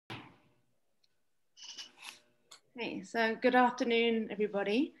Okay, so good afternoon,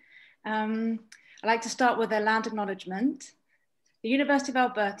 everybody. I'd like to start with a land acknowledgement. The University of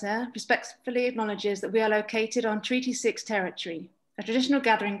Alberta respectfully acknowledges that we are located on Treaty 6 territory, a traditional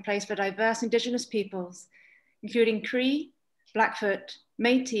gathering place for diverse Indigenous peoples, including Cree, Blackfoot,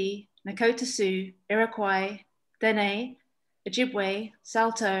 Métis, Nakota Sioux, Iroquois, Dene, Ojibwe,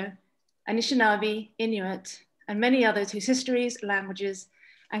 Saulteaux, Anishinaabe, Inuit, and many others whose histories, languages,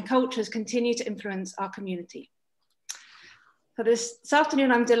 and cultures continue to influence our community. For this afternoon,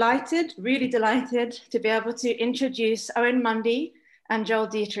 I'm delighted, really delighted to be able to introduce Owen Mundy and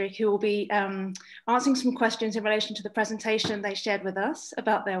Joelle Dietrick, who will be answering some questions in relation to the presentation they shared with us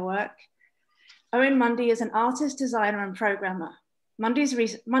about their work. Owen Mundy is an artist, designer, and programmer. Mundy's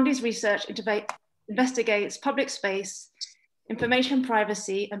research investigates public space, information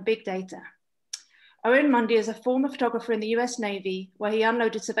privacy, and big data. Owen Mundy is a former photographer in the US Navy, where he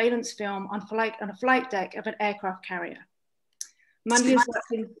unloaded surveillance film on a flight deck of an aircraft carrier. Mundy has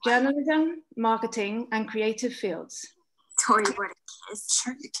worked in journalism, marketing, and creative fields. Tori, what a kiss.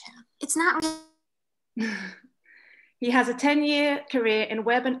 Sure you can. It's not really. He has a 10-year career in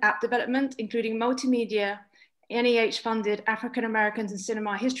web and app development, including multimedia, NEH-funded African Americans in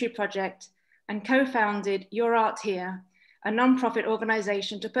Cinema History Project, and co-founded Your Art Here, a non-profit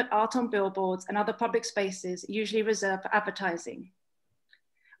organization to put art on billboards and other public spaces, usually reserved for advertising.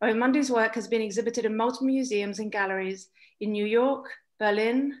 Owen Mundy's work has been exhibited in multiple museums and galleries in New York,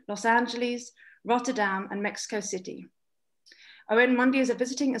 Berlin, Los Angeles, Rotterdam, and Mexico City. Owen Mundy is a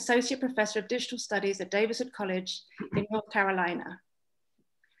visiting associate professor of digital studies at Davidson College in North Carolina.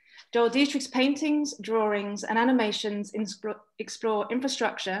 Joelle Dietrick's paintings, drawings, and animations explore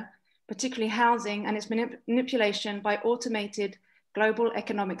infrastructure, particularly housing and its manipulation by automated global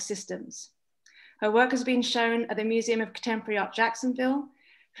economic systems. Her work has been shown at the Museum of Contemporary Art Jacksonville,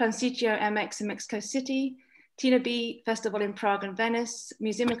 Transitio MX in Mexico City, Tina B Festival in Prague and Venice,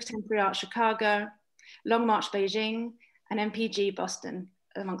 Museum of Contemporary Art Chicago, Long March Beijing, and MPG Boston,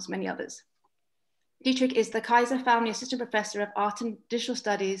 amongst many others. Dietrick is the Kaiser Family Assistant Professor of Art and Digital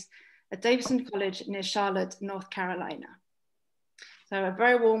Studies at Davidson College near Charlotte, North Carolina. So a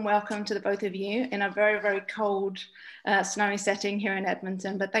very warm welcome to the both of you in a very, very cold, snowy setting here in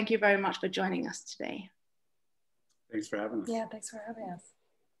Edmonton, but thank you very much for joining us today. Thanks for having us. Yeah, thanks for having us.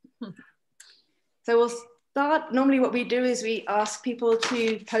 So we'll start. Normally what we do is we ask people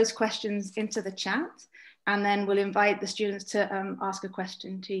to post questions into the chat, and then we'll invite the students to ask a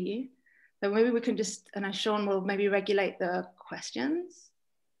question to you. So maybe we can just, and Sean will maybe regulate the questions.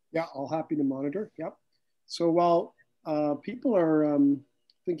 Yeah, I'll happy to monitor, yep. So while people are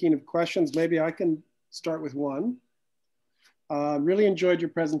thinking of questions, maybe I can start with one. Really enjoyed your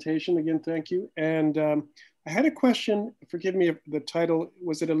presentation, again, thank you. And I had a question, forgive me if the title,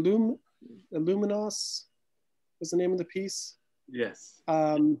 was it Illuminos, was the name of the piece? Yes.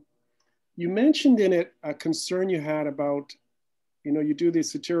 You mentioned in it a concern you had about, you know, you do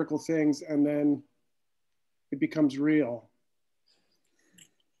these satirical things and then it becomes real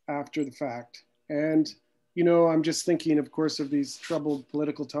after the fact. And, you know, I'm just thinking, of course, of these troubled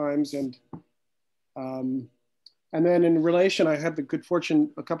political times. And then in relation, I had the good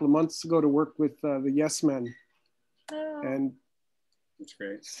fortune a couple of months ago to work with the Yes Men. Oh. And that's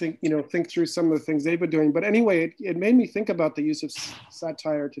great. Think through some of the things they've been doing. But anyway, it made me think about the use of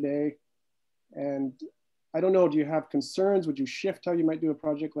satire today. And I don't know, do you have concerns? Would you shift how you might do a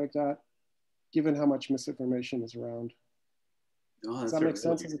project like that, given how much misinformation is around? Oh, does that make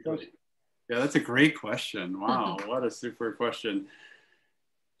sense as a question? Yeah, that's a great question. Wow, what a super question.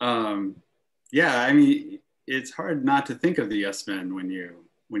 Yeah, I mean, it's hard not to think of the Yes Men when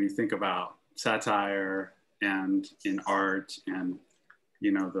you think about satire and in art, and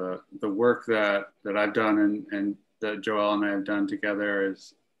you know the work that I've done and that Joelle and I have done together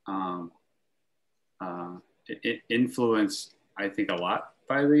is influenced, I think, a lot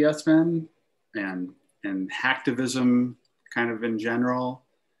by the Yes Men and hacktivism kind of in general.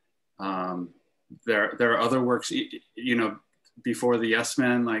 There are other works, you know, before the Yes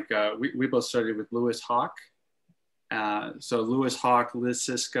Men, like we both studied with Lewis Hawk. So Lewis Hawk, Liz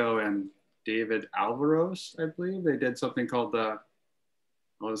Cisco, and David Alvarez, I believe, they did something called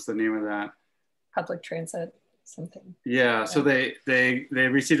what was the name of that? Public transit, something. Yeah, so they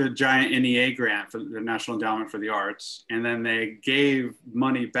received a giant NEA grant for the National Endowment for the Arts, and then they gave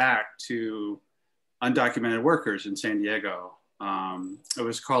money back to undocumented workers in San Diego. It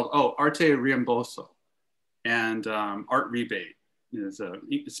was called, Arte Reembolso, and Art Rebate is a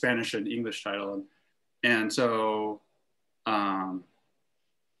Spanish and English title. And so,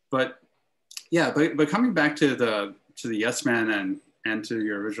 but coming back to the Yes Men and to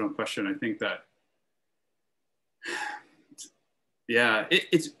your original question, I think that Yeah,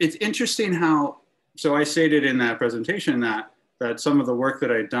 it's interesting how, so I stated in that presentation that some of the work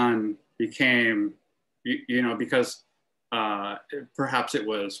that I'd done became, because perhaps it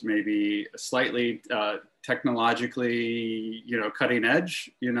was maybe slightly technologically, cutting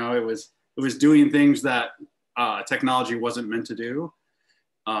edge. It was doing things that technology wasn't meant to do,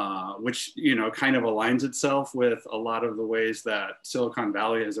 which kind of aligns itself with a lot of the ways that Silicon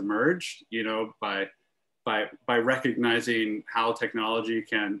Valley has emerged. By recognizing how technology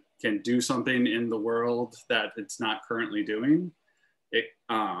can do something in the world that it's not currently doing.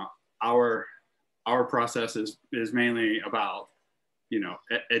 Our process is mainly about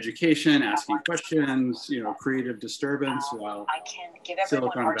education, asking questions, creative disturbance, while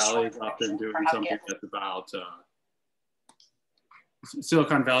Silicon Valley is often doing something that's about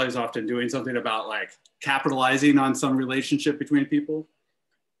Silicon Valley is often doing something about like capitalizing on some relationship between people.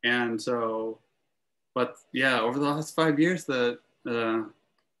 And so, but yeah, over the last 5 years, the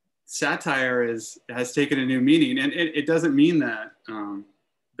satire has taken a new meaning, and it doesn't mean that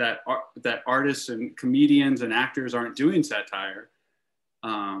that artists and comedians and actors aren't doing satire.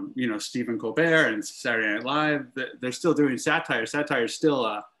 Stephen Colbert and Saturday Night Live, they're still doing satire. Satire is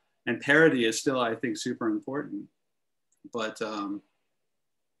still, and parody is still, I think, super important. But I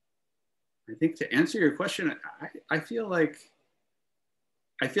think to answer your question, I feel like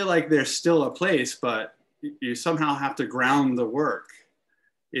there's still a place, but you somehow have to ground the work.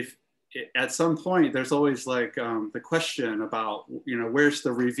 If at some point there's always like the question about, where's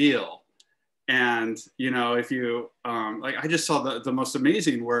the reveal? And, if you, like I just saw the most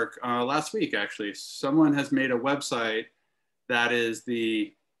amazing work last week, actually. Someone has made a website that is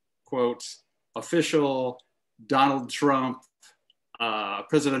the, quote, official Donald Trump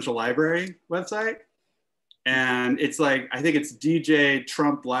presidential library website. And it's like, I think it's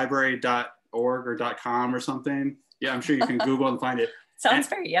djtrumplibrary.org or .com or something. Yeah, I'm sure you can Google and find it. Sounds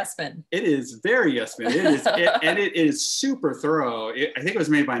very yes-man. It is very yes-man. It is super thorough. I think it was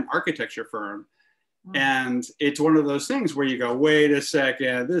made by an architecture firm. And it's one of those things where you go, wait a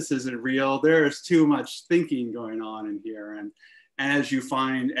second, this isn't real. There's too much thinking going on in here. And as you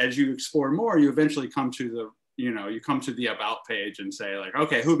explore more, you eventually come to the about page and say like,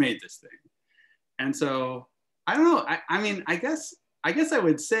 okay, who made this thing? And so, I don't know. I guess I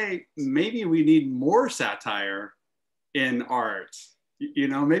would say maybe we need more satire in art.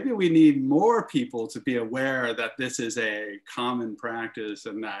 Maybe we need more people to be aware that this is a common practice,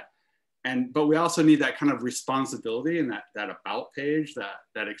 but we also need that kind of responsibility and that about page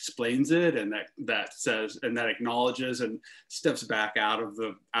that explains it and that says and that acknowledges and steps back out of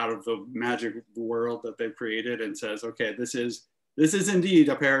the magic world that they've created and says, okay, this is indeed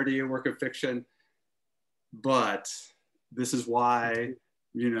a parody, a work of fiction, but this is why,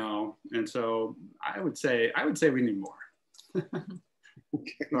 and so I would say we need more.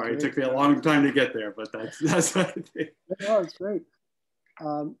 Okay, sorry, it took me a long time to get there, but that's what I think. No, it's great.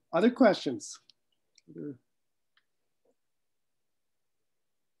 Other questions?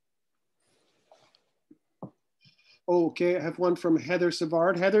 Okay, I have one from Heather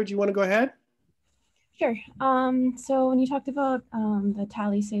Savard. Heather, do you want to go ahead? Sure. So when you talked about the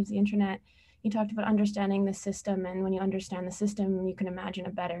tally saves the internet, you talked about understanding the system, and when you understand the system, you can imagine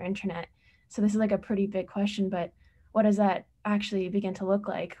a better internet. So this is like a pretty big question, but what does that actually begin to look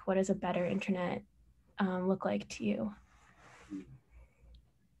like? What does a better internet look like to you?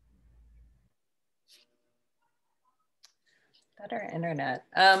 Better internet.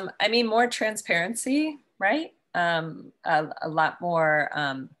 More transparency, right? A lot more,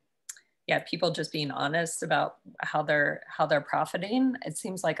 people just being honest about how they're profiting. It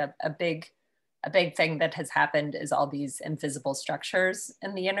seems like a big thing that has happened is all these invisible structures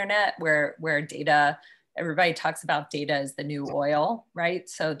in the internet where data, everybody talks about data as the new oil, right?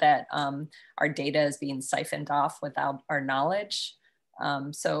 So that our data is being siphoned off without our knowledge.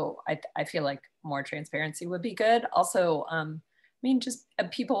 So I feel like more transparency would be good. Also, just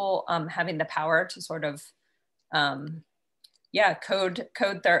people having the power to sort of, code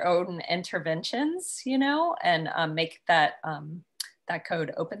their own interventions, and make that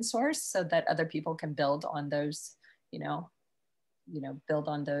code open source so that other people can build on those, build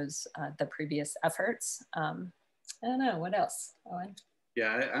on those, the previous efforts. I don't know, what else, Owen?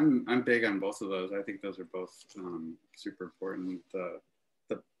 Yeah, I'm big on both of those. I think those are both super important. The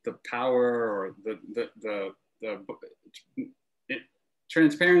power or the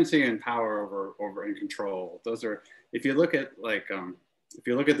transparency and power over and control. Those are, if you look at the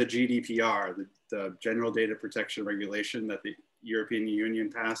GDPR, the General Data Protection Regulation that the European Union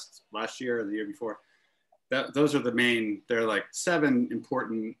passed last year or the year before, those are the main, they're like 7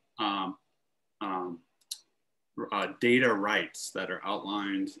 important data rights that are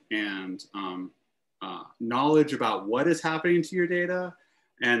outlined, and knowledge about what is happening to your data,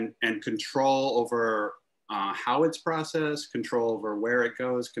 and control over how it's processed, control over where it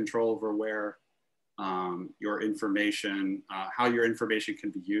goes, control over where your information, how your information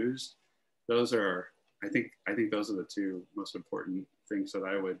can be used. Those are, I think those are the two most important things that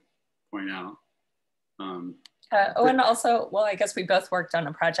I would point out. Owen also, well, I guess we both worked on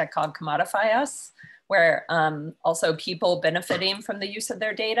a project called Commodify Us, where also people benefiting from the use of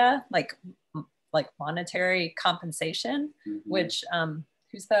their data, like monetary compensation, which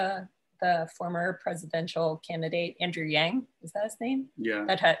who's the former presidential candidate, Andrew Yang, is that his name?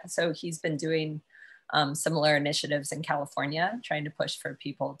 Yeah. So he's been doing similar initiatives in California, trying to push for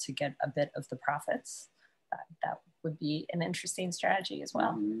people to get a bit of the profits. That would be an interesting strategy as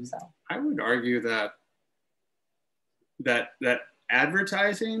well. So I would argue that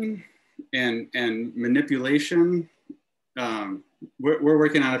advertising and manipulation, we're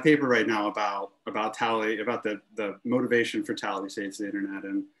working on a paper right now about the motivation for Tally Saves the Internet,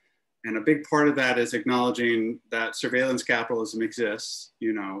 and a big part of that is acknowledging that surveillance capitalism exists.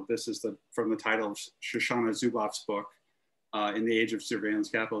 You know, this is from the title of Shoshana Zuboff's book, In the Age of Surveillance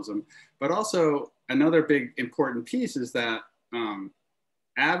Capitalism. But also another big important piece is that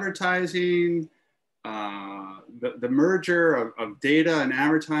advertising, the merger of data and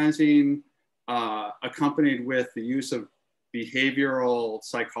advertising, accompanied with the use of behavioral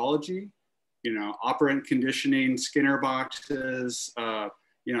psychology, you know, operant conditioning, Skinner boxes,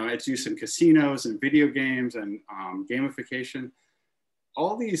 you know, its use in casinos and video games and gamification.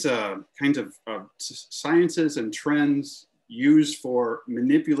 All these kinds of sciences and trends used for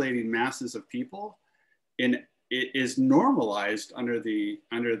manipulating masses of people, it is normalized under the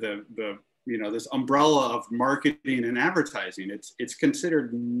you know, this umbrella of marketing and advertising. It's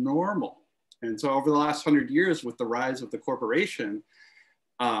considered normal. And so over the last 100 years, with the rise of the corporation,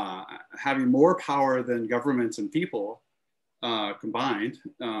 having more power than governments and people combined,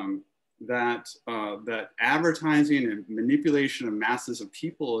 that advertising and manipulation of masses of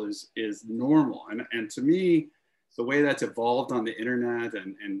people is normal. And to me, the way that's evolved on the internet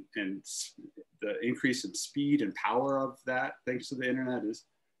and the increase in speed and power of that, thanks to the internet, is,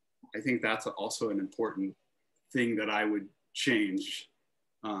 I think that's also an important thing that I would change,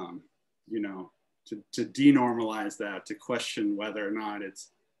 you know, to denormalize that, to question whether or not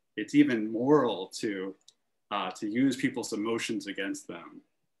it's even moral to use people's emotions against them.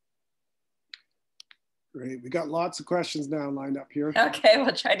 Great, we got lots of questions now lined up here. Okay,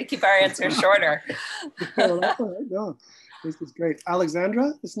 we'll try to keep our answers shorter. Well, that's all right. No, this is great.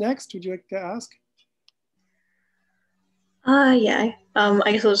 Alexandra is next. Would you like to ask? Yeah,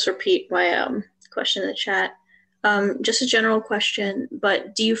 I guess I'll just repeat my question in the chat. Just a general question,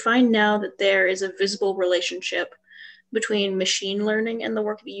 but do you find now that there is a visible relationship between machine learning and the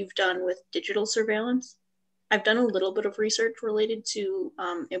work that you've done with digital surveillance? I've done a little bit of research related to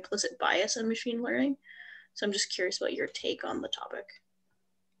implicit bias in machine learning, so I'm just curious about your take on the topic.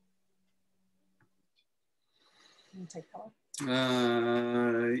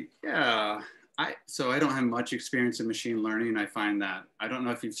 Yeah. So I don't have much experience in machine learning. I find that, I don't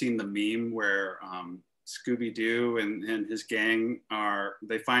know if you've seen the meme where Scooby-Doo and his gang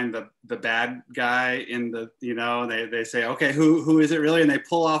they find the bad guy in the, you know, they say, okay, who is it really? And they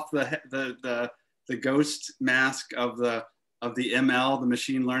pull off the ghost mask of the ML, the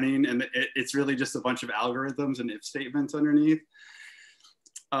machine learning, and it's really just a bunch of algorithms and if statements underneath.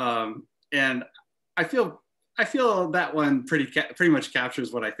 And I feel that one pretty much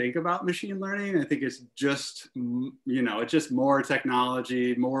captures what I think about machine learning. I think it's just, you know, it's just more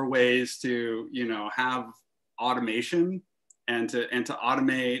technology, more ways to, you know, have automation and to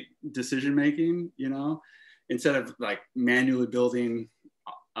automate decision making, you know, instead of like manually building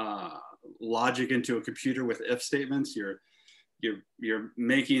logic into a computer with if statements. You're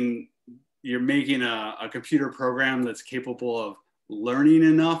making a computer program that's capable of learning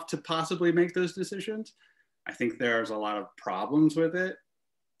enough to possibly make those decisions. I think there's a lot of problems with it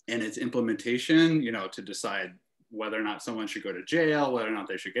and its implementation, you know, to decide whether or not someone should go to jail, whether or not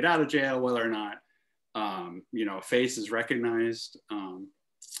they should get out of jail, whether or not, you know, a face is recognized. Well,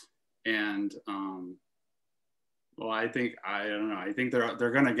 I don't know. I think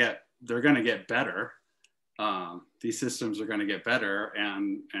they're going to get better. These systems are going to get better,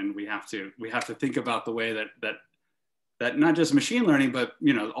 and we have to think about the way that not just machine learning, but,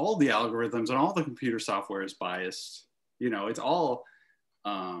 you know, all the algorithms and all the computer software is biased. You know, it's all,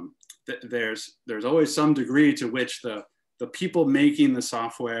 there's always some degree to which the people making the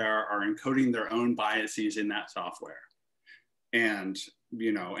software are encoding their own biases in that software. And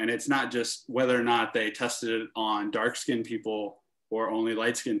you know, and it's not just whether or not they tested it on dark-skinned people or only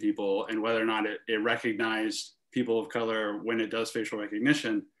light-skinned people, and whether or not it recognized people of color when it does facial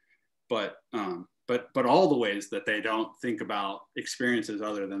recognition, but all the ways that they don't think about experiences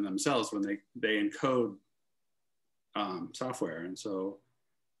other than themselves when they encode software. And so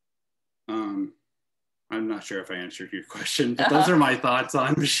I'm not sure if I answered your question, but those are my thoughts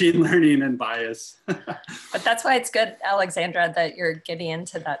on machine learning and bias. But that's why it's good, Alexandra, that you're getting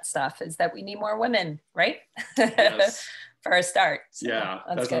into that stuff, is that we need more women, right? Yes. For a start. So yeah,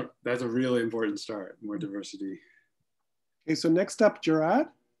 that's a really important start, more diversity. Okay, so next up, Gerard.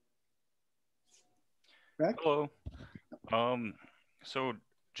 Hello. So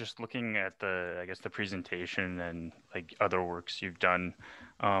just looking at I guess the presentation and like other works you've done,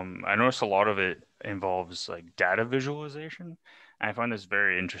 I noticed a lot of it involves like data visualization. And I find this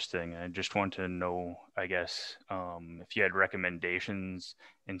very interesting. I just want to know, I guess, if you had recommendations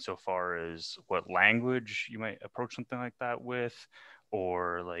insofar as what language you might approach something like that with,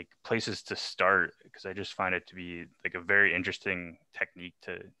 or like places to start, because I just find it to be like a very interesting technique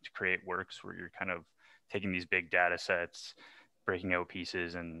to create works where you're kind of taking these big data sets, breaking out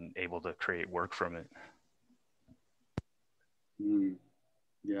pieces, and able to create work from it.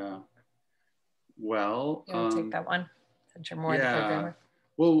 Yeah. Well, you want to take that one, since you're more the programmer?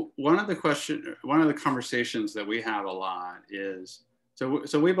 Well, one of the conversations that we have a lot is,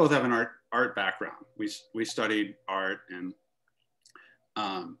 so we both have an art background. We studied art, and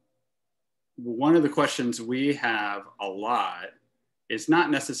one of the questions we have a lot is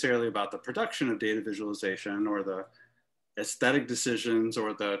not necessarily about the production of data visualization or the aesthetic decisions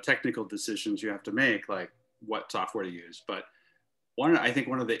or the technical decisions you have to make, like what software to use. But I think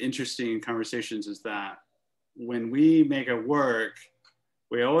one of the interesting conversations is that when we make a work,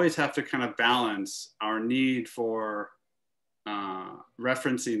 we always have to kind of balance our need for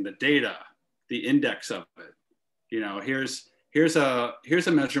referencing the data, the index of it. You know, here's a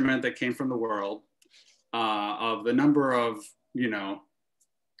measurement that came from the world of the number of, you know,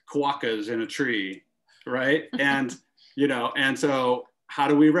 quokkas in a tree, right? And you know, and so how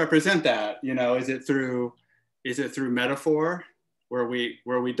do we represent that? You know, is it through metaphor, where we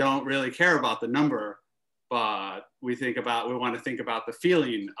don't really care about the number, but we want to think about the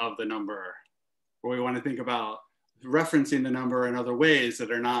feeling of the number, or we want to think about referencing the number in other ways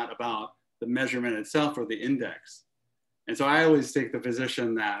that are not about the measurement itself or the index. And so I always take the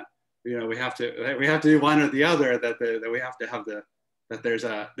position that, you know, we have to do one or the other, that we have to have that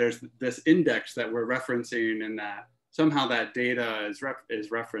there's this index that we're referencing, and that somehow that data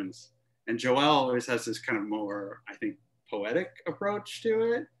is referenced. And Joelle always has this kind of more, I think, poetic approach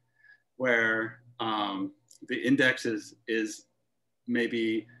to it, where the index is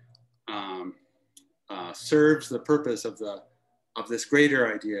maybe serves the purpose of this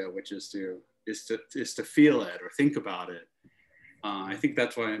greater idea, which is to feel it or think about it. I think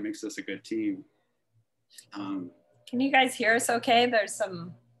that's why it makes us a good team. Can you guys hear us okay? There's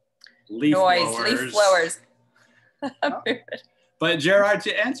some leaf blowers. But Gerard,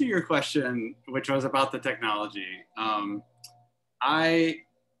 to answer your question, which was about the technology, so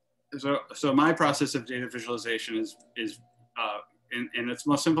my process of data visualization is in its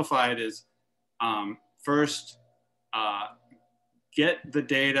most simplified is first get the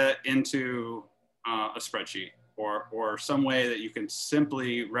data into a spreadsheet or some way that you can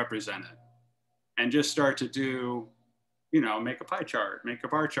simply represent it, and just start to do, you know, make a pie chart, make a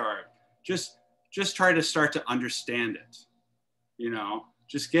bar chart, just try to start to understand it. You know,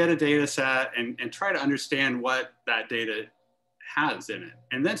 just get a data set and try to understand what that data has in it,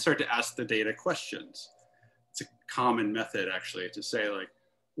 and then start to ask the data questions. It's a common method, actually, to say, like,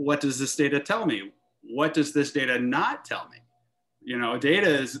 what does this data tell me? What does this data not tell me? You know, data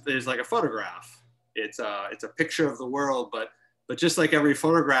is like a photograph. It's a picture of the world, but just like every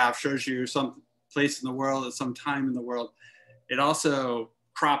photograph shows you some place in the world at some time in the world, it also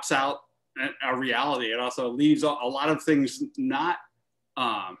crops out a reality. It also leaves a lot of things not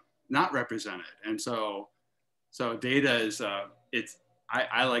represented. And so data is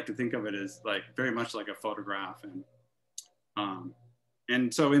I like to think of it as like very much like a photograph.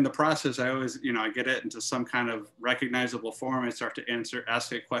 And so in the process, I always, you know, I get it into some kind of recognizable form. I start to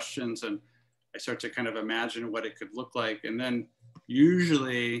ask it questions, and I start to kind of imagine what it could look like. And then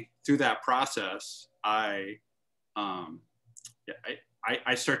usually through that process, I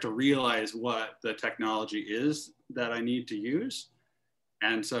start to realize what the technology is that I need to use.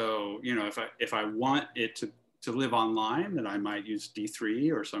 And so, you know, if I want it to live online, then I might use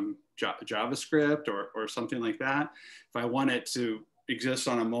D3 or some JavaScript or something like that. If I want it to exist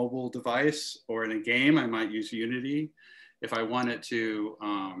on a mobile device or in a game, I might use Unity. if I want it to,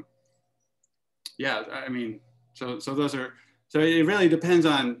 yeah, I mean, so those are, so it really depends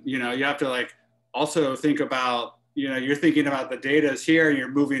on, you know, you have to like also think about, you know, you're thinking about the data is here and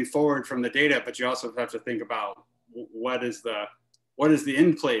you're moving forward from the data, but you also have to think about what is the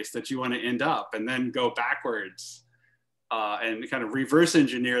end place that you want to end up, and then go backwards and kind of reverse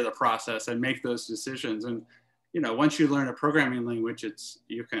engineer the process and make those decisions. And, you know, once you learn a programming language,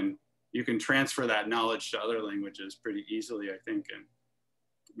 you can transfer that knowledge to other languages pretty easily, I think, and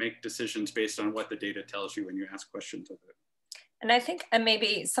make decisions based on what the data tells you when you ask questions of it. And I think, and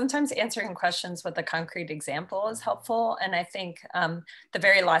maybe sometimes answering questions with a concrete example is helpful. And I think the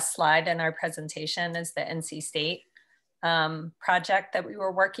very last slide in our presentation is the NC State project that we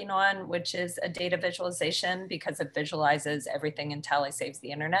were working on, which is a data visualization because it visualizes everything in Tally Saves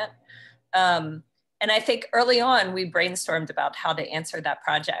the Internet. And I think early on, we brainstormed about how to answer that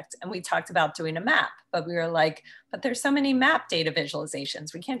project. And we talked about doing a map, but we were like, but there's so many map data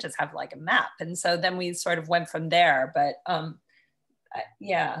visualizations. We can't just have like a map. And so then we sort of went from there. But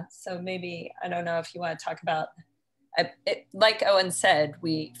yeah, so maybe, I don't know if you want to talk about, like Owen said,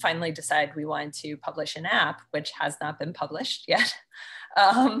 we finally decided we wanted to publish an app, which has not been published yet.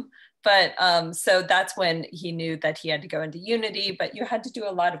 So that's when he knew that he had to go into Unity, but you had to do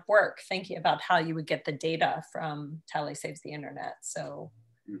a lot of work thinking about how you would get the data from Tally Saves the Internet. So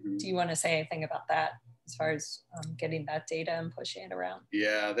do you want to say anything about that as far as getting that data and pushing it around?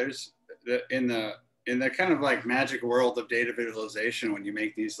 Yeah, there's in the kind of like magic world of data visualization, when you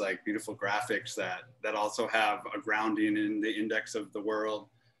make these like beautiful graphics that also have a grounding in the index of the world,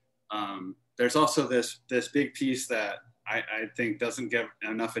 there's also this big piece that I think doesn't get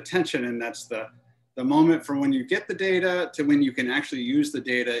enough attention, and that's the moment from when you get the data to when you can actually use the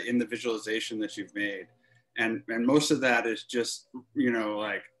data in the visualization that you've made. And most of that is just, you know,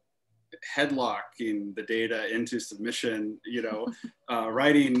 like headlocking the data into submission, you know,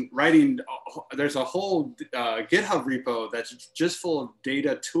 writing, there's a whole GitHub repo that's just full of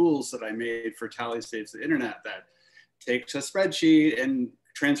data tools that I made for Tally Saves the Internet that takes a spreadsheet and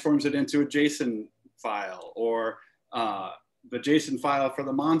transforms it into a JSON file, or the JSON file for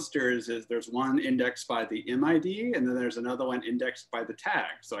the monsters is there's one indexed by the MID and then there's another one indexed by the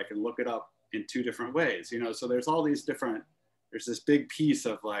tag. So I can look it up in two different ways, you know, so there's all these different, there's this big piece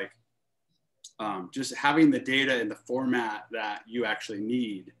of like, just having the data in the format that you actually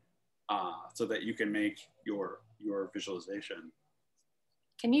need so that you can make your visualization.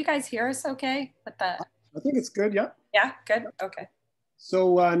 Can you guys hear us okay with that? I think it's good, yeah. Yeah, good, okay.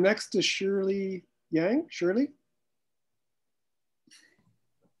 So next is Shirley Yang. Shirley?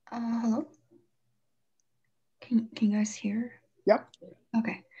 Hello? Can you guys hear? Yep.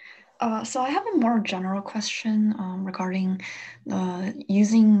 Okay. So I have a more general question regarding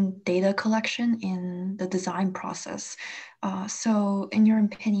using data collection in the design process. So in your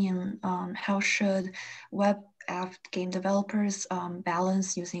opinion, how should web app game developers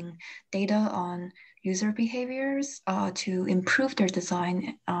balance using data on user behaviors to improve their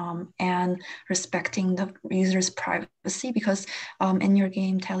design and respecting the user's privacy? Because in your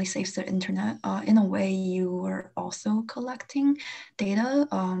game, Tally Saves the Internet, in a way, you were also collecting data.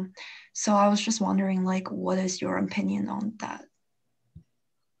 So I was just wondering, like, what is your opinion on that?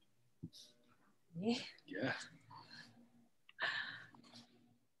 Yeah.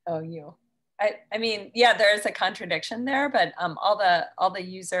 Oh, you. I mean, yeah, there is a contradiction there, but all the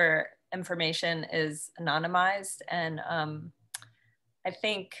user information is anonymized, and I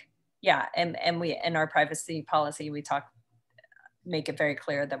think, yeah, and we in our privacy policy we make it very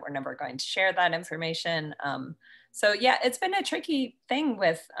clear that we're never going to share that information. So yeah, it's been a tricky thing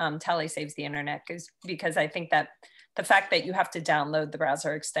with Tally Saves the Internet because I think that the fact that you have to download the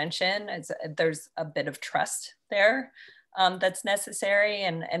browser extension there's a bit of trust there that's necessary,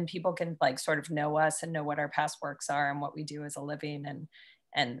 and people can like sort of know us and know what our past works are and what we do as a living,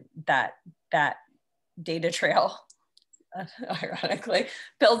 and that data trail ironically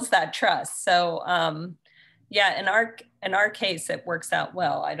builds that trust. So yeah, in our case it works out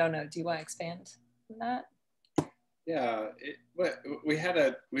well. I don't know, do you want to expand on that? Yeah, we've had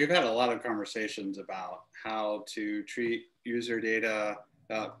a lot of conversations about how to treat user data.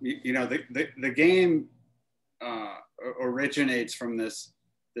 You know, the game originates from this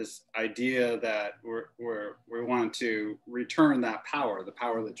idea that we want to return that power, the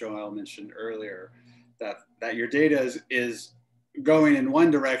power that Joelle mentioned earlier, that your data is going in one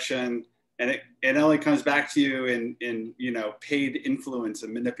direction and it only comes back to you in you know, paid influence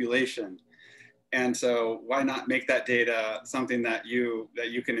and manipulation. And so why not make that data something that you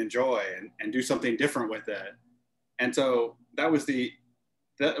can enjoy and do something different with it? And so that was the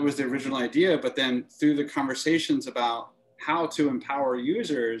original idea. But then through the conversations about how to empower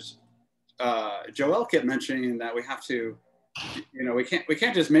users, Joelle kept mentioning that we have to, you know, we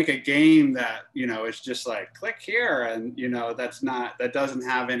can't just make a game that, you know, it's just like click here and, you know, that doesn't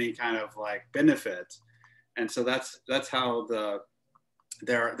have any kind of like benefit. And so that's how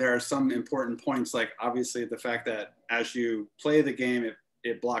there are some important points, like obviously the fact that as you play the game,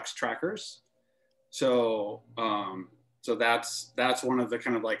 it blocks trackers. So so that's one of the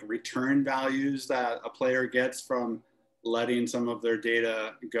kind of like return values that a player gets from letting some of their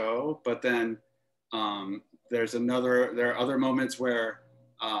data go. But then there are other moments where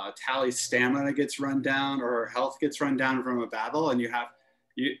Tally's stamina gets run down or her health gets run down from a battle, and you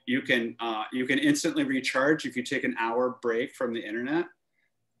can instantly recharge if you take an hour break from the internet.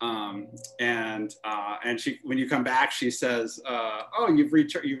 And she, when you come back, she says, "Oh,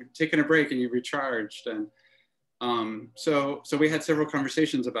 you've taken a break and you've recharged." And so we had several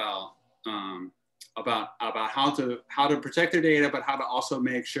conversations about how to protect their data, but how to also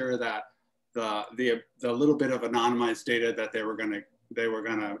make sure that the little bit of anonymized data that they were gonna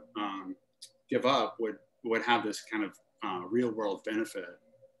give up would have this kind of real world benefit.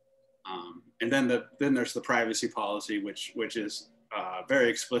 And then there's the privacy policy, which is very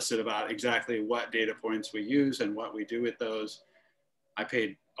explicit about exactly what data points we use and what we do with those. I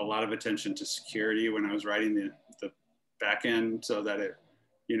paid a lot of attention to security when I was writing the back end, so that it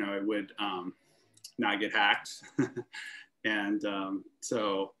would not get hacked. And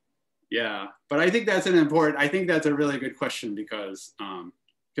so yeah, but I think that's a really good question, because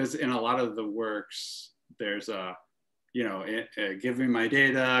in a lot of the works there's give me my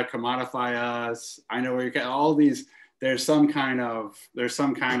data, commodify us, I know where you get all these. There's some kind of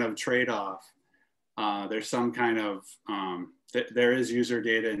trade-off. There's some kind of there is user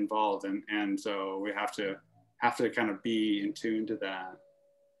data involved, and so we have to kind of be in tune to that.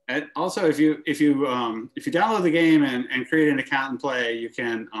 And also, if you download the game and create an account and play, you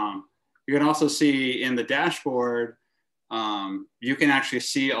can also see in the dashboard, you can actually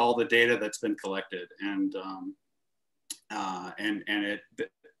see all the data that's been collected,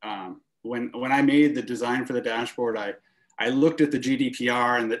 when I made the design for the dashboard, I looked at the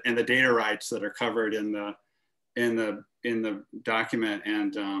GDPR and the data rights that are covered in the document,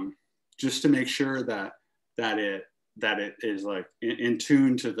 and just to make sure that it is like in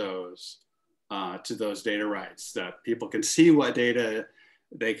tune to those data rights, that people can see what data,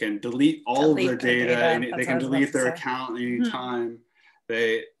 they can delete all of their data, and they can delete their account anytime.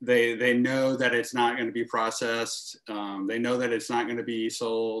 They know that it's not going to be processed. They know that it's not going to be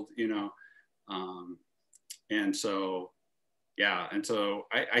sold, and so, yeah. And so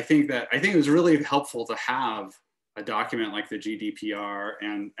I think it was really helpful to have a document like the GDPR,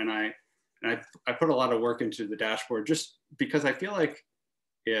 and I put a lot of work into the dashboard, just because I feel like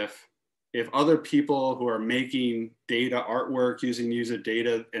if other people who are making data artwork using user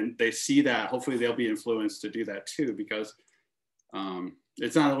data, and they see that, hopefully they'll be influenced to do that too, because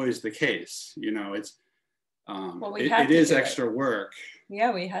it's not always the case, it's it is extra work.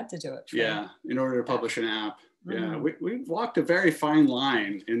 Yeah, we had to do it. Yeah, in order to publish an app. Yeah, we walked a very fine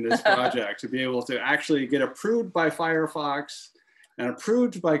line in this project to be able to actually get approved by Firefox and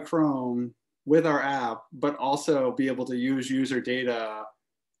approved by Chrome with our app, but also be able to use user data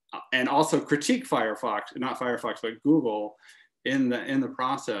and also critique Firefox, not Firefox, but Google in the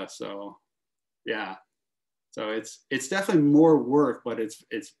process. So yeah. So it's definitely more work, but it's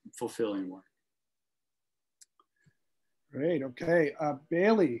fulfilling work. Great. Okay.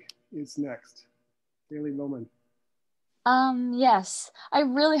 Bailey is next. Bailey Bowman. Yes. I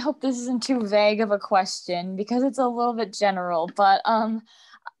really hope this isn't too vague of a question, because it's a little bit general. But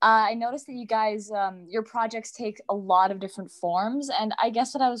I noticed that you guys, your projects take a lot of different forms, and I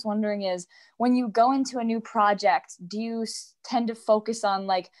guess what I was wondering is, when you go into a new project, do you tend to focus on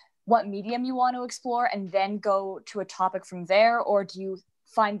like what medium you want to explore and then go to a topic from there? Or do you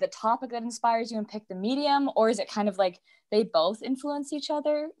find the topic that inspires you and pick the medium? Or is it kind of like they both influence each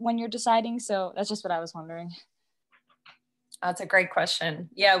other when you're deciding? So that's just what I was wondering. That's a great question.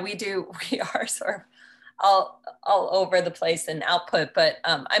 Yeah, we are sort of all over the place in output, but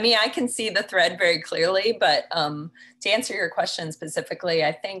I mean, I can see the thread very clearly, but to answer your question specifically,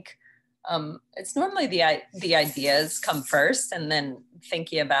 I think it's normally the ideas come first, and then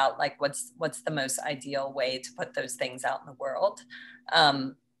thinking about like what's the most ideal way to put those things out in the world.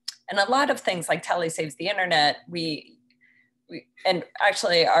 And a lot of things like Tally Saves the Internet, we and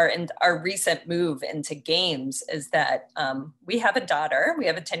actually our recent move into games is that we have a daughter, we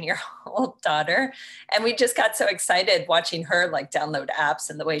have a 10-year-old old daughter. And we just got so excited watching her like download apps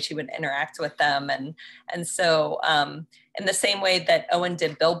and the way she would interact with them. And so in the same way that Owen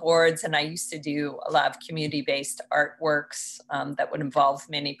did billboards, and I used to do a lot of community-based artworks that would involve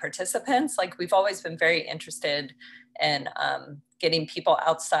many participants, like we've always been very interested in getting people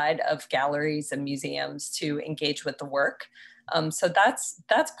outside of galleries and museums to engage with the work. So that's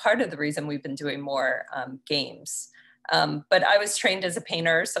part of the reason we've been doing more games. But I was trained as a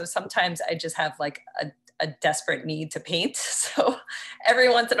painter, so sometimes I just have like a desperate need to paint. So every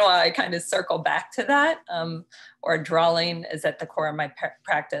once in a while I kind of circle back to that, or drawing is at the core of my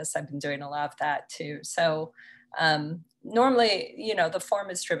practice. I've been doing a lot of that too. So normally, you know, the form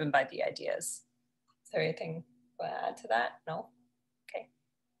is driven by the ideas. Is there anything to add to that? No? Okay.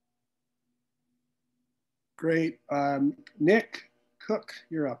 Great. Nick Cook,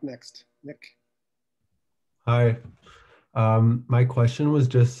 you're up next. Nick. Hi. My question was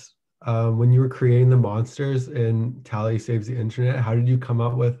just, when you were creating the monsters in Tally Saves the Internet, how did you come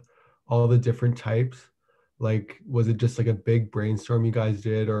up with all the different types? Like, was it just like a big brainstorm you guys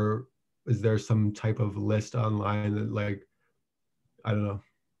did, or is there some type of list online that, like, I don't know?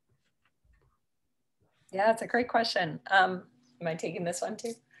 Yeah, it's a great question. Am I taking this one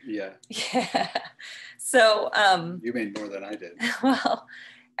too? Yeah. Yeah. So you made more than I did. Well,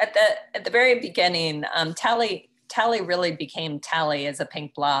 at the very beginning, Tally really became Tally as a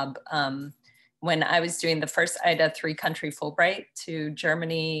pink blob when I was doing the first IDA 3-country Fulbright to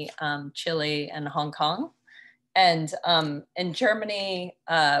Germany, Chile, and Hong Kong. And in Germany,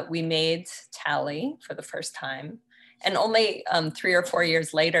 we made Tally for the first time. And only 3 or 4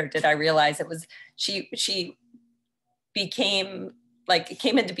 years later did I realize it was, she became, like, it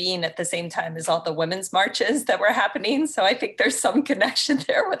came into being at the same time as all the women's marches that were happening. So I think there's some connection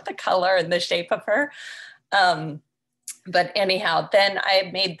there with the color and the shape of her. But anyhow, then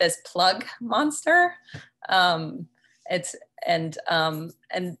I made this plug monster. And at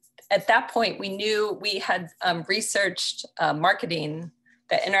that point, we knew we had researched marketing,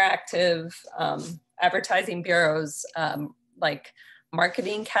 the interactive advertising bureaus, like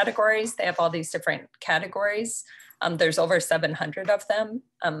marketing categories. They have all these different categories. There's over 700 of them.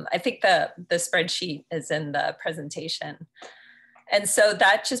 I think the spreadsheet is in the presentation. And so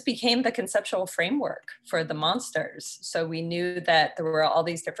that just became the conceptual framework for the monsters. So we knew that there were all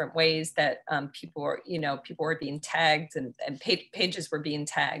these different ways that people were being tagged, and pages were being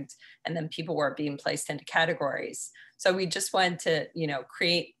tagged, and then people were being placed into categories. So we just wanted to,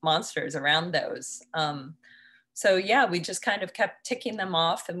 create monsters around those. So yeah, we just kind of kept ticking them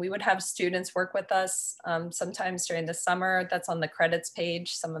off, and we would have students work with us sometimes during the summer. That's on the credits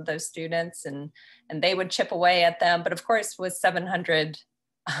page, some of those students, and they would chip away at them. But of course, with 700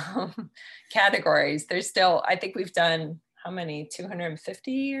 categories, there's still, I think we've done how many,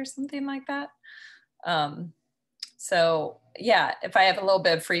 250 or something like that. So yeah, if I have a little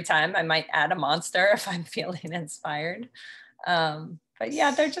bit of free time, I might add a monster if I'm feeling inspired. But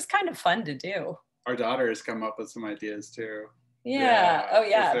yeah, they're just kind of fun to do. Our daughter has come up with some ideas too. Yeah. Oh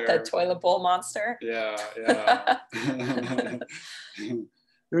yeah, the toilet bowl monster. Yeah.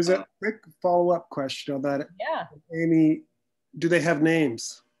 There's a quick follow-up question on that. Yeah. Amy, do they have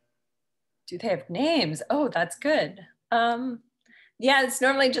names? Do they have names? Oh, that's good. Yeah, it's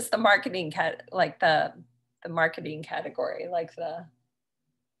normally just the marketing the marketing category, like the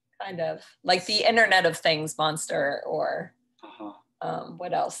kind of like the Internet of Things monster, or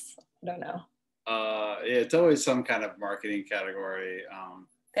what else? I don't know. Yeah, it's always some kind of marketing category.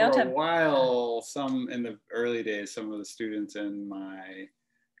 For a while, in the early days, some of the students in my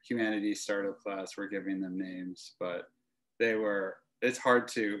humanities startup class were giving them names, but it's hard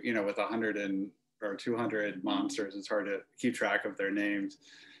to, with 100 or 200 monsters, it's hard to keep track of their names.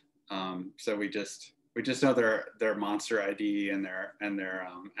 So we just know their monster ID and their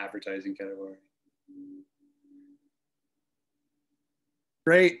advertising category.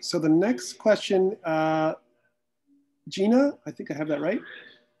 Great. So the next question, Gina, I think I have that right.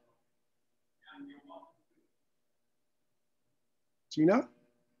 Gina?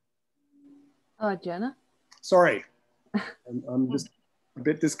 Jenna? Sorry. I'm just a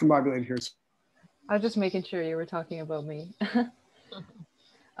bit discombobulated here. I was just making sure you were talking about me.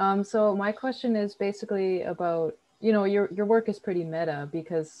 So my question is basically about, your work is pretty meta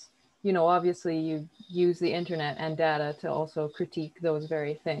because, obviously you use the internet and data to also critique those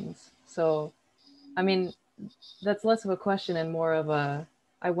very things. So, I mean, that's less of a question and more of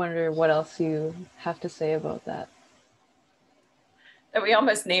I wonder what else you have to say about that. That we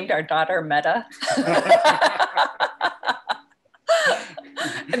almost named our daughter Meta.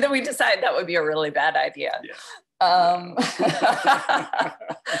 And then we decided that would be a really bad idea. Yeah.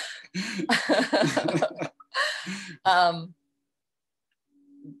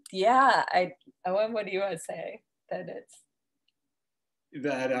 Yeah, Owen, what do you want to say? That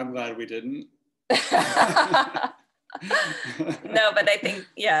I'm glad we didn't. No, but I think,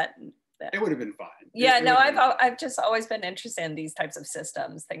 yeah. It would have been fine. Yeah, no, I've just always been interested in these types of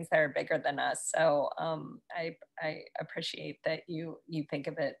systems, things that are bigger than us. So I appreciate that you think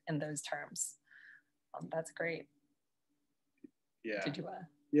of it in those terms. That's great. Yeah. Did you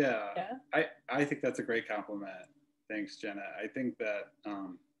Yeah. I think that's a great compliment. Thanks, Jenna. I think that,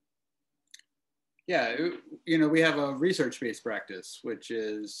 yeah, you know, we have a research-based practice, which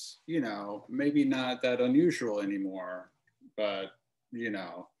is, you know, maybe not that unusual anymore, but, you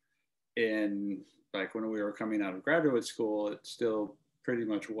know, in like when we were coming out of graduate school, it still pretty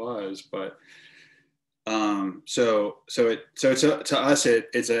much was, but to us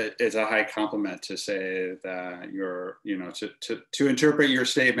it's a high compliment to say that you're, you know, to interpret your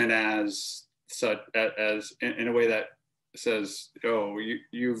statement as such, as in a way that says, oh,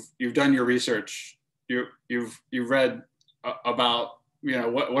 you've done your research, you've read about, you know,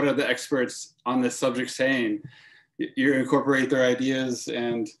 what are the experts on this subject saying, you incorporate their ideas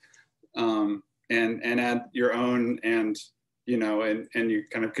and add your own, and you know, and you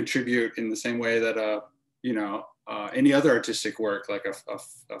kind of contribute in the same way that you know, any other artistic work like a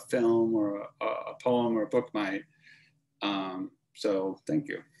film or a poem or a book might. So thank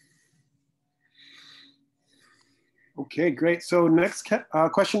you. Okay, great. So next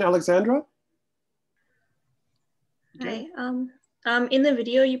question, Alexandra. Hi. In the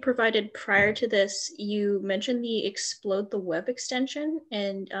video you provided prior to this, you mentioned the Explode the Web extension,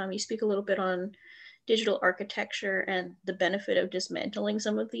 and you speak a little bit on digital architecture and the benefit of dismantling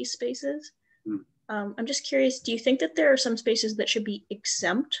some of these spaces. I'm just curious, do you think that there are some spaces that should be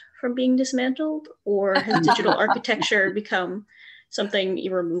exempt from being dismantled, or has digital architecture become something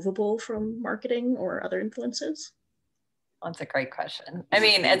irremovable from marketing or other influences? That's a great question. I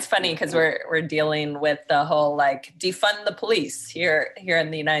mean, it's funny because we're dealing with the whole like defund the police here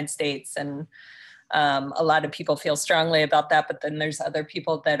in the United States, and a lot of people feel strongly about that. But then there's other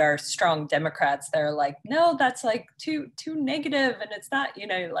people that are strong Democrats that are like, no, that's like too negative, and it's not, you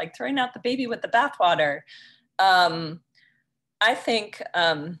know, like throwing out the baby with the bathwater. I think.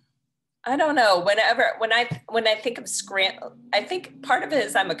 I don't know. When I think of I think part of it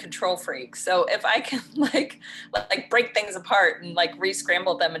is I'm a control freak. So if I can like break things apart and like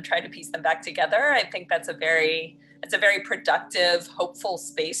re-scramble them and try to piece them back together, I think it's a very productive, hopeful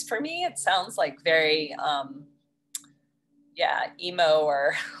space for me. It sounds like very emo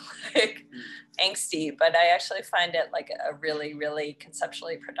or like angsty, but I actually find it like a really, really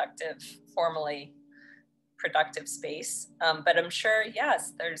conceptually productive, formally productive space. But I'm sure,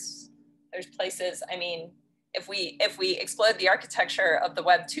 yes, there's places, I mean, if we explode the architecture of the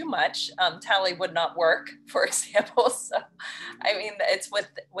web too much, Tally would not work, for example. So, I mean, it's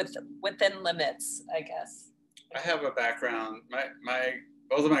within limits, I guess. I have a background.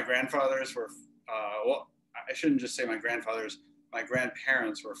 Both of my grandfathers were, well, I shouldn't just say my grandfathers, my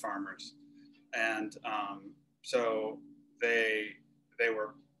grandparents were farmers. And so they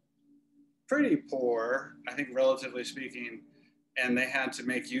were pretty poor, I think, relatively speaking, and they had to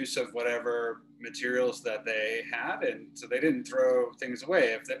make use of whatever materials that they had, and so they didn't throw things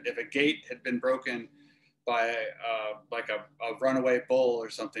away. If a gate had been broken by like a runaway bull or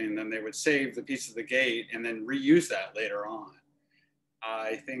something, then they would save the piece of the gate and then reuse that later on.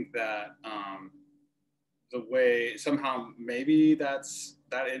 I think that the way somehow maybe that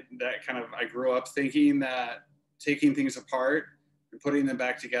kind of, I grew up thinking that taking things apart and putting them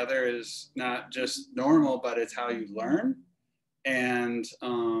back together is not just normal, but it's how you learn. And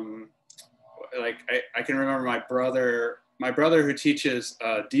like I can remember my brother who teaches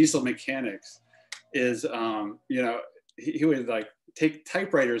diesel mechanics is you know, he would like take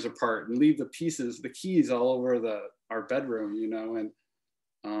typewriters apart and leave the keys all over our bedroom, you know,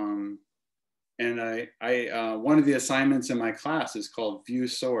 and I one of the assignments in my class is called View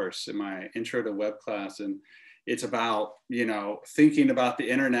Source in my Intro to Web class, and it's about, you know, thinking about the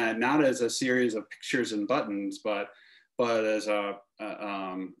internet not as a series of pictures and buttons, but as a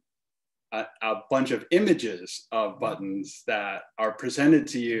bunch of images of buttons that are presented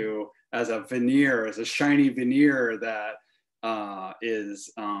to you as a veneer, as a shiny veneer that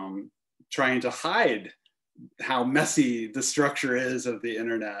is trying to hide how messy the structure is of the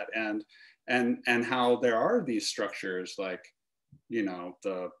internet, and how there are these structures like, you know,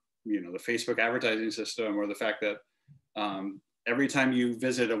 the Facebook advertising system, or the fact that every time you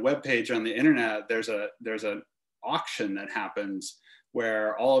visit a web page on the internet, there's an auction that happens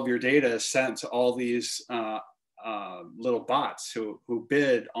where all of your data is sent to all these little bots who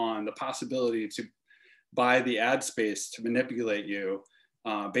bid on the possibility to buy the ad space to manipulate you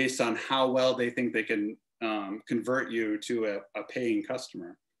based on how well they think they can convert you to a paying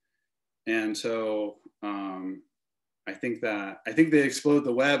customer. And so I think that explode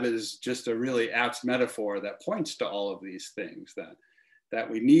the web is just a really apt metaphor that points to all of these things, that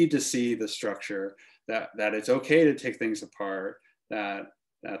we need to see the structure, that it's okay to take things apart, that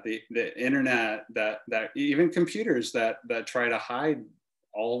the internet, that even computers that try to hide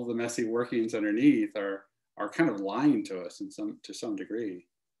all of the messy workings underneath are kind of lying to us to some degree.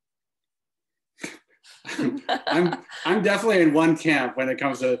 I'm definitely in one camp when it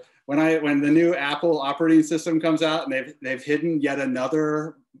comes to when the new Apple operating system comes out and they've hidden yet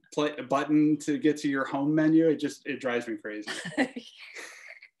another button to get to your home menu. It drives me crazy. Okay,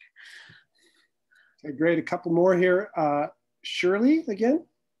 great. A couple more here. Shirley again.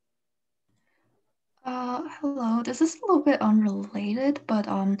 Hello. This is a little bit unrelated, but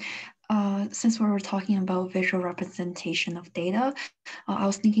since we were talking about visual representation of data, I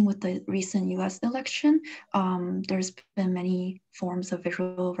was thinking with the recent US election, there's been many forms of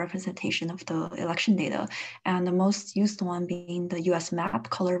visual representation of the election data, and the most used one being the US map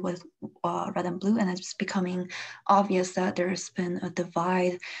colored with red and blue, and it's becoming obvious that there's been a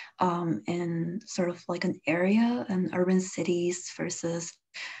divide in sort of like an area and urban cities versus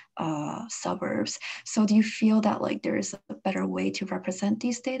suburbs. So do you feel that like there's a better way to represent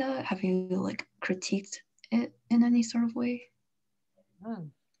these data? Have you like critiqued it in any sort of way?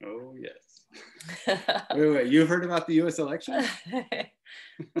 Oh yes. wait, you heard about the US election?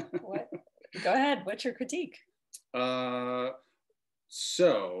 What? Go ahead, what's your critique?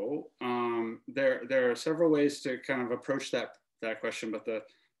 So there are several ways to kind of approach that question, but the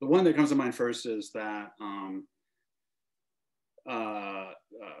one that comes to mind first is that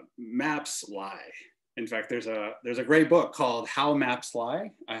maps lie. In fact, there's a great book called How Maps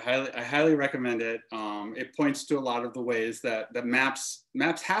Lie. I highly recommend it. It points to a lot of the ways that maps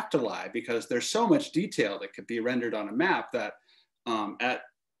have to lie, because there's so much detail that could be rendered on a map that at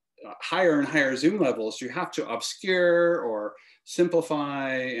higher and higher zoom levels, you have to obscure or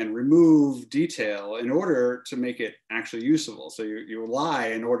simplify and remove detail in order to make it actually usable. So you lie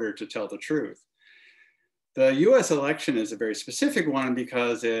in order to tell the truth. The US election is a very specific one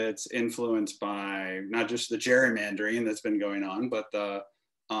because it's influenced by not just the gerrymandering that's been going on, but the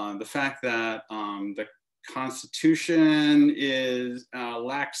fact that the Constitution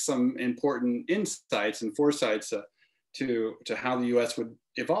lacks some important insights and foresights to how the US would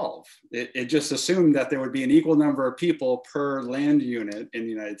evolve. It just assumed that there would be an equal number of people per land unit in the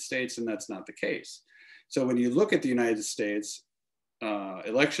United States, and that's not the case. So when you look at the United States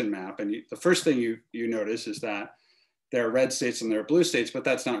election map, and the first thing you notice is that there are red states and there are blue states, but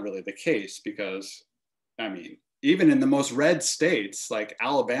that's not really the case, because, I mean, even in the most red states like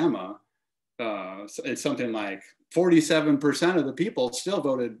Alabama, it's something like 47% of the people still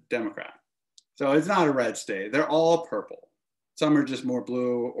voted Democrat. So it's not a red state. They're all purple. Some are just more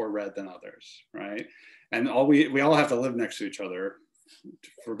blue or red than others, right? And we all have to live next to each other,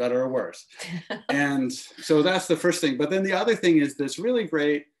 for better or worse. And so that's the first thing. But then the other thing is this really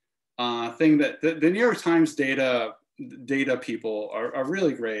great thing that the New York Times data people are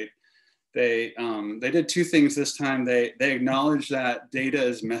really great. They did two things this time. They acknowledge that data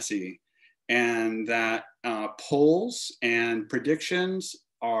is messy, and that polls and predictions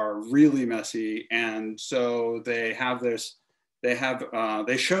are really messy. And so they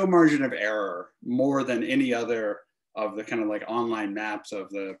show margin of error more than any other of the kind of like online maps of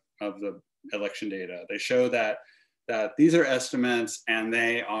the election data. They show that these are estimates, and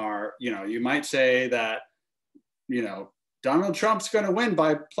they are, you might say that, Donald Trump's going to win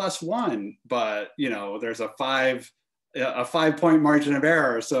by +1, but there's a 5-point margin of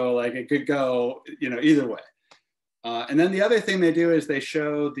error. So like it could go, either way. And then the other thing they do is they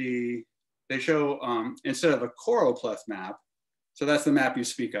show instead of a choropleth map, so that's the map you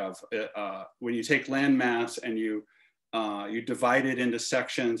speak of, when you take land mass and you divide it into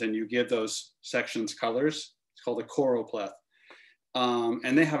sections and you give those sections colors. It's called a choropleth.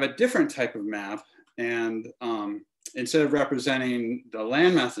 And they have a different type of map. And instead of representing the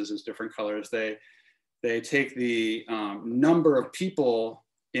land masses as different colors, they take the number of people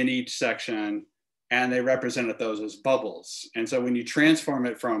in each section and they represented those as bubbles. And so when you transform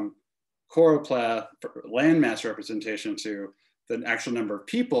it from choropleth landmass representation to the actual number of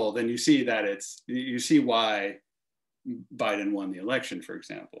people, then you see that you see why Biden won the election, for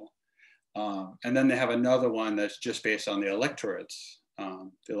example. And then they have another one that's just based on the electorates, the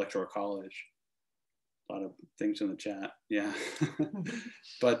Electoral College. A lot of things in the chat, yeah.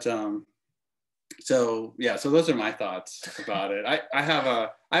 But so yeah, so those are my thoughts about it. I have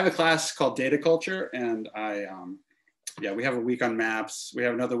a class called data culture, and yeah, we have a week on maps. We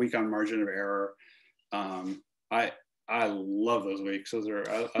have another week on margin of error. I love those weeks. Those are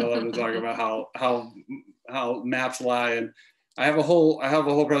I love to talk about how maps lie, and I have a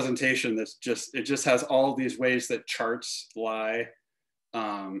whole presentation that's just has all these ways that charts lie,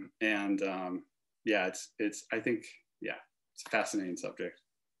 yeah, it's I think, yeah, it's a fascinating subject.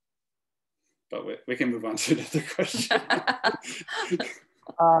 But we can move on to another question.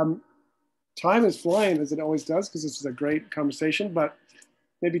 Time is flying, as it always does, because this is a great conversation, but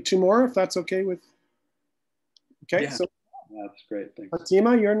maybe two more, if that's okay with, okay. Yeah. So that's great, thanks.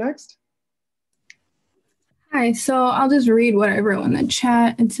 Fatima, you're next. Hi, so I'll just read what I wrote in the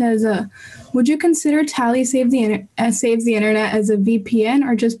chat. It says, would you consider Tally Saves the Internet as a VPN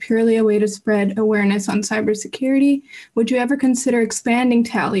or just purely a way to spread awareness on cybersecurity? Would you ever consider expanding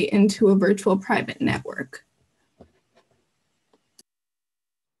Tally into a virtual private network?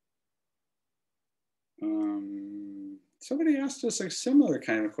 Somebody asked us a similar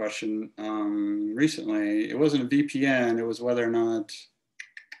kind of question recently. It wasn't a VPN, it was whether or not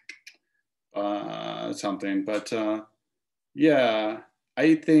something, but yeah,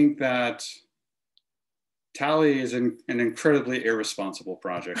 I think that Tally is an incredibly irresponsible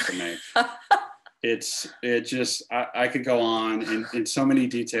project to make. I could go on in so many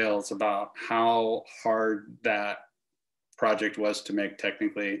details about how hard that project was to make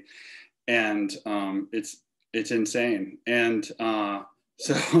technically, and it's insane. And but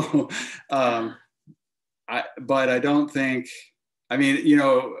I don't think, I mean, you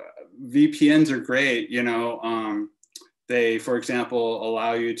know, VPNs are great, you know, they, for example,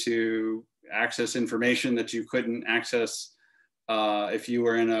 allow you to access information that you couldn't access if you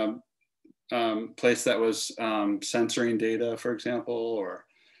were in a place that was censoring data, for example, or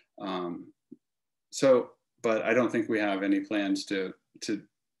but I don't think we have any plans to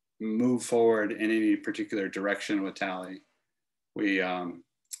move forward in any particular direction with Tally.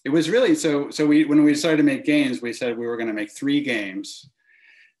 It was really, when we started to make games, we said we were going to make 3 games.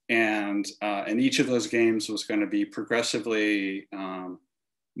 And each of those games was going to be progressively,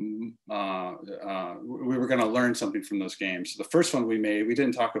 we were going to learn something from those games. So the first one we made, we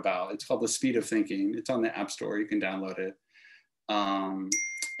didn't talk about. It's called The Speed of Thinking. It's on the App Store. You can download it.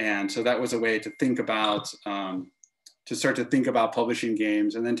 And so that was a way to think about, to start to think about publishing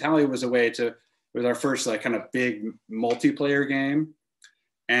games. And then Tally was a way it was our first like kind of big multiplayer game.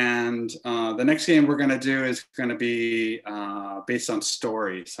 And the next game we're going to do is going to be based on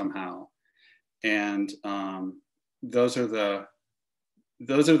story somehow. And those are the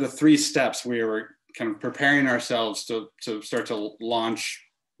 3 steps we were kind of preparing ourselves to start to launch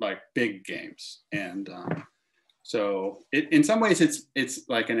like big games. And so in some ways it's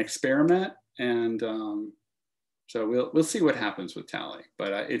like an experiment, and so we'll see what happens with Tally.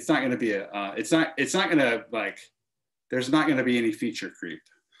 But it's not going to be it's not going to like, there's not going to be any feature creep.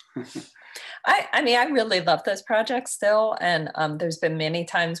 I mean, I really love this project still. And there's been many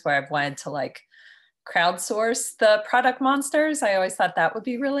times where I've wanted to like crowdsource the product monsters. I always thought that would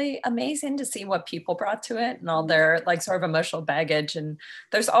be really amazing to see what people brought to it and all their like sort of emotional baggage. And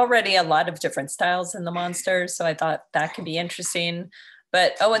there's already a lot of different styles in the monsters. So I thought that could be interesting.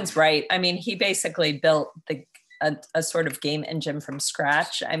 But Owen's right. I mean, he basically built a sort of game engine from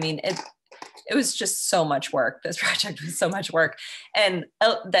scratch. I mean, it was just so much work. This project was so much work. And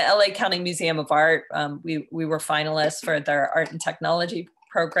the LA County Museum of Art, we were finalists for their art and technology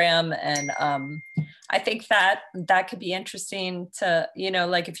program. And I think that could be interesting to, you know,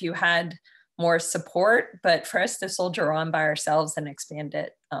 like if you had more support, but for us to soldier on by ourselves and expand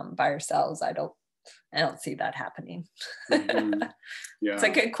it by ourselves, I don't see that happening. Mm-hmm. Yeah. It's a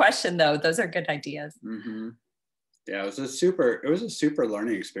good question though. Those are good ideas. Mm-hmm. Yeah, it was a super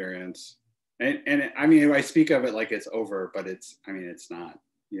learning experience. And I mean, I speak of it like it's over, but it's not,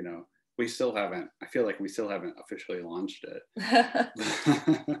 you know, I feel like we still haven't officially launched it.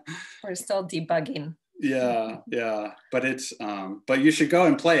 We're still debugging. Yeah. But but you should go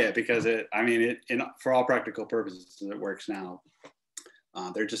and play it because for all practical purposes, it works now.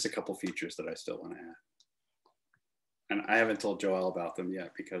 There are just a couple features that I still want to add. And I haven't told Joelle about them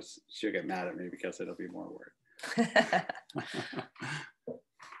yet because she'll get mad at me because it'll be more work.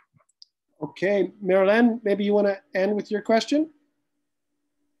 Okay, Marilyn, maybe you want to end with your question?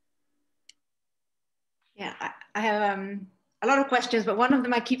 Yeah, I have a lot of questions, but one of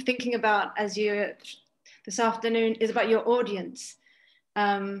them I keep thinking about this afternoon is about your audience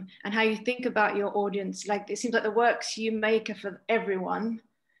and how you think about your audience. Like it seems like the works you make are for everyone,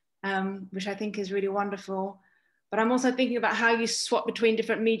 which I think is really wonderful. But I'm also thinking about how you swap between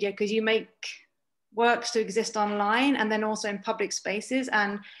different media, because you make works to exist online and then also in public spaces,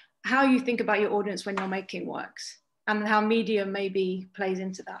 and how you think about your audience when you're making works, and how media maybe plays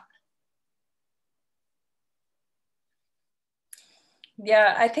into that.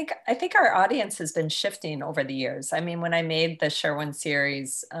 Yeah, I think our audience has been shifting over the years. I mean, when I made the Sherwin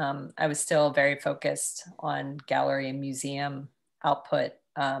series, I was still very focused on gallery and museum output.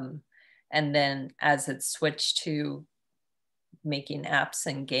 And then as it switched to making apps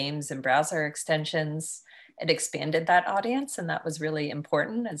and games and browser extensions, it expanded that audience. And that was really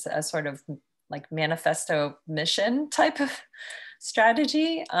important as a sort of like manifesto mission type of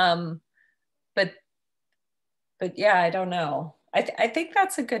strategy. But yeah, I don't know. I think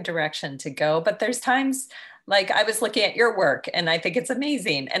that's a good direction to go, but there's times like I was looking at your work and I think it's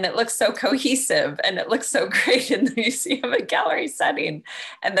amazing and it looks so cohesive and it looks so great in the museum and gallery setting.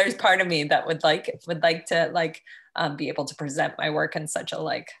 And there's part of me that would like to be able to present my work in such a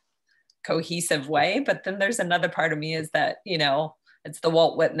like cohesive way. But then there's another part of me is that, you know, it's the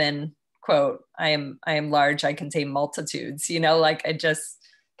Walt Whitman quote, I am large, I contain multitudes, you know, like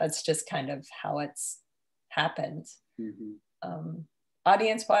that's just kind of how it's happened. Mm-hmm.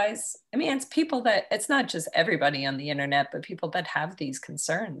 Audience wise, I mean, it's people that, it's not just everybody on the internet, but people that have these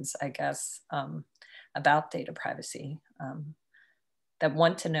concerns, I guess, about data privacy, that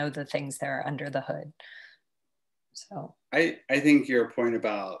want to know the things that are under the hood. So I think your point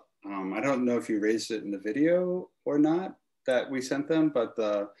about, I don't know if you raised it in the video or not that we sent them, but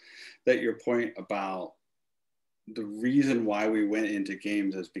that your point about the reason why we went into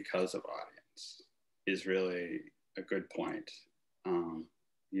games is because of audience is really a good point.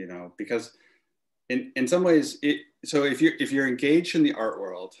 You know, because in some ways, so if you're engaged in the art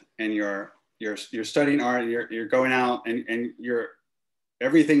world and you're studying art, you're going out and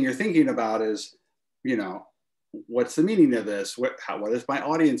everything you're thinking about is, you know, what's the meaning of this? What is my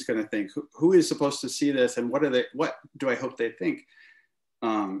audience going to think? Who is supposed to see this? And what do I hope they think?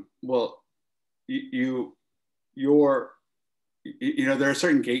 Well, you know, there are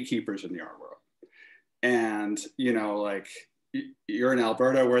certain gatekeepers in the art world, and you know, like you're in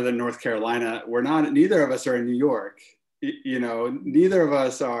Alberta, we're in North Carolina. Neither of us are in New York. You know, neither of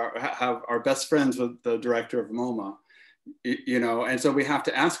us are best friends with the director of MoMA. You know, and so we have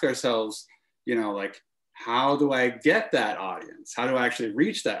to ask ourselves, you know, like, how do I get that audience? How do I actually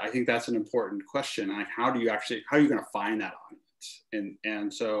reach that? I think that's an important question. Like, how are you going to find that audience?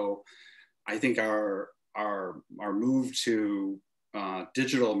 And so I think our move to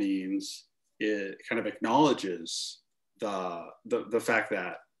digital means, it kind of acknowledges the fact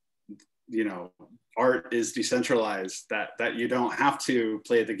that, you know, art is decentralized, that you don't have to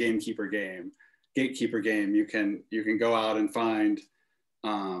play the gatekeeper game. You can go out and find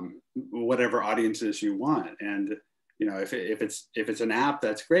whatever audiences you want. And, you know, if it's an app,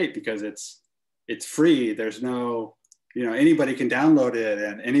 that's great because it's free. There's no, you know, anybody can download it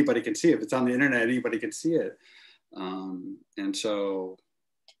and anybody can see it. If it's on the internet, anybody can see it. And so,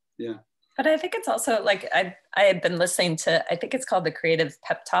 yeah. But I think it's also like, I had been listening to, I think it's called the Creative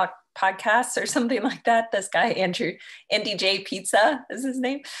Pep Talk podcast or something like that. This guy, Andy J. Pizza is his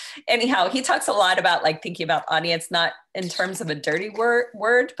name. Anyhow, he talks a lot about like thinking about audience, not in terms of a dirty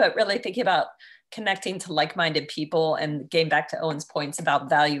word, but really thinking about connecting to like-minded people and getting back to Owen's points about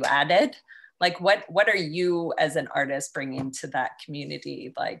value added. Like what are you as an artist bringing to that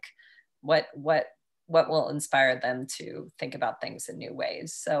community? Like what will inspire them to think about things in new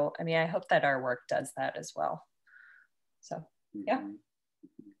ways? So, I mean, I hope that our work does that as well. So, yeah.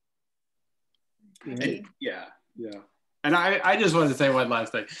 Yeah. And I just wanted to say one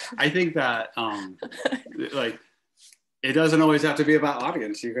last thing. I think that like, it doesn't always have to be about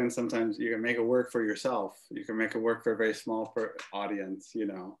audience. You can make it work for yourself. You can make it work for a very small audience, you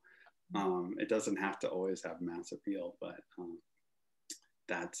know. It doesn't have to always have mass appeal, but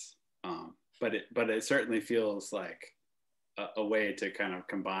but it certainly feels like a way to kind of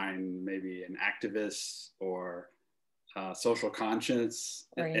combine maybe an activist or social conscience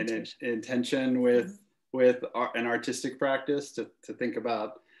and intention with an artistic practice to think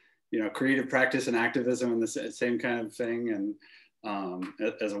about, you know, creative practice and activism and the same kind of thing, and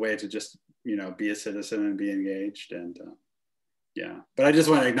as a way to just, you know, be a citizen and be engaged. And yeah, but I just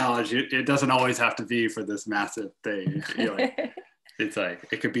want to acknowledge it doesn't always have to be for this massive thing. You know, like, it's like,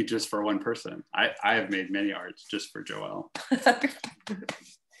 it could be just for one person. I have made many arts just for Joelle. That's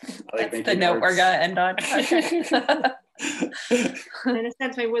the note we're gonna end on. In a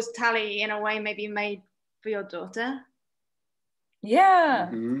sense, maybe was Tally in a way maybe made for your daughter?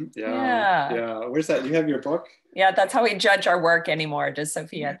 Yeah. Yeah. Where's that? You have your book? Yeah, that's how we judge our work anymore. Does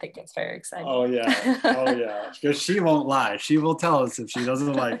Sophia? I think it's very exciting. Oh yeah. Because she won't lie. She will tell us if she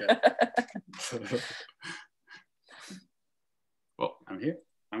doesn't like it. Well, I'm here.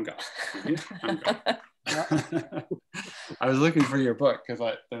 I'm gone. I'm here. I'm gone. I was looking for your book because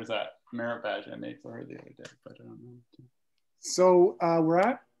there's that merit badge I made for her the other day, but I don't know. So we're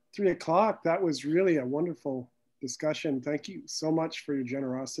at 3 o'clock. That was really a wonderful discussion. Thank you so much for your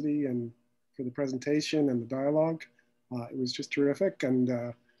generosity and for the presentation and the dialogue. It was just terrific. And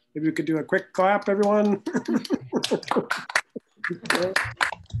maybe we could do a quick clap, everyone. It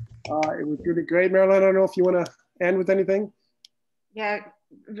was really great. Marilyn, I don't know if you want to end with anything. Yeah,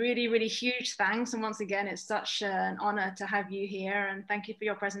 really, really huge thanks. And once again, it's such an honor to have you here. And thank you for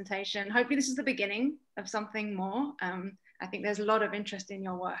your presentation. Hopefully this is the beginning of something more. I think there's a lot of interest in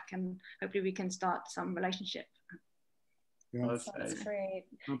your work and hopefully we can start some relationship. Yeah, that's great.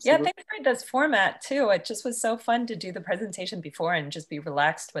 Absolutely. Yeah, thanks for this format too. It just was so fun to do the presentation before and just be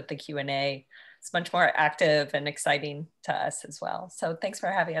relaxed with the Q&A. It's much more active and exciting to us as well. So thanks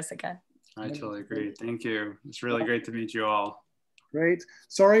for having us again. I totally agree. Thank you. It's really great to meet you all. Great.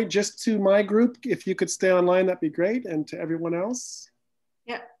 Sorry, just to my group, if you could stay online, that'd be great. And to everyone else.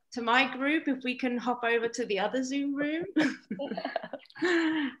 Yeah, to my group, if we can hop over to the other Zoom room.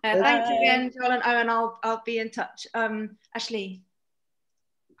 Thanks again, Joel and Owen. I'll be in touch. Ashley.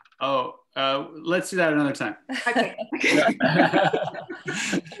 Oh, let's do that another time. Okay.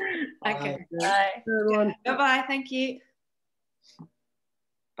 Okay. Bye. Everyone. Bye-bye. Thank you.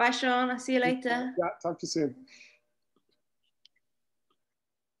 Bye, Sean. I'll see you later. Yeah, talk to you soon.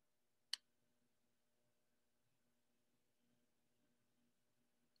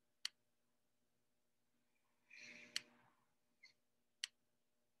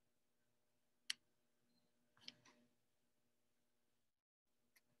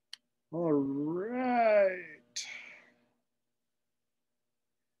 All right.